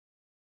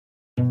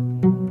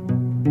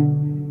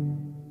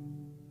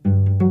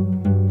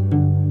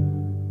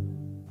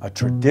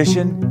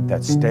tradition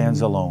that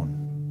stands alone.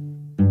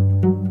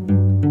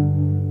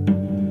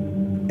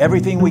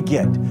 Everything we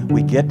get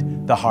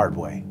the hard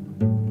way.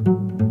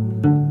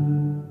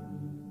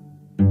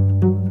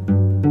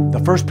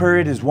 The first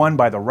period is won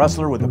by the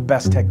wrestler with the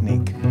best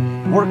technique.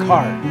 Work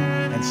hard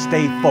and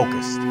stay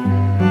focused.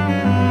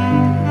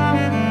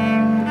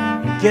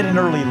 Get an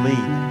early lead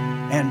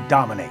and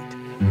dominate.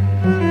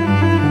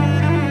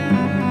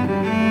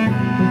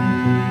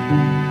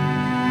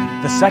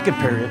 The second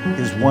period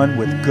is won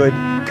with good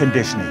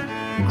conditioning.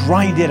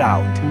 Grind it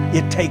out.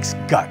 It takes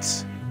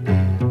guts.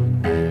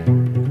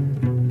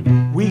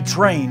 We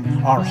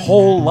train our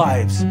whole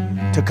lives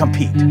to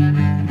compete.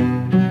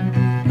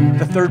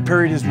 The third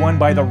period is won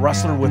by the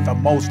wrestler with the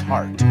most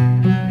heart.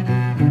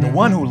 The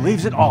one who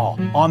leaves it all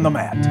on the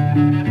mat.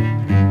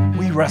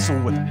 We wrestle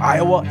with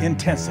Iowa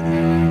intensity.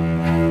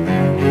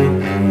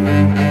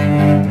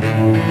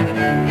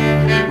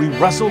 We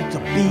wrestle to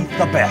be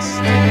the best.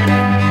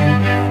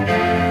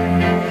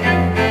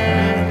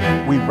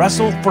 We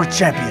wrestle for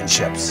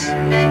championships. We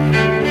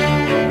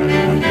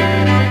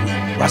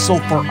wrestle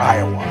for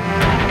Iowa.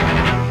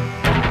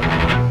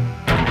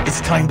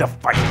 It's time to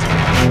fight.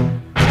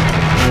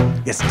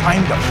 It's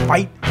time to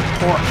fight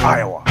for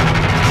Iowa.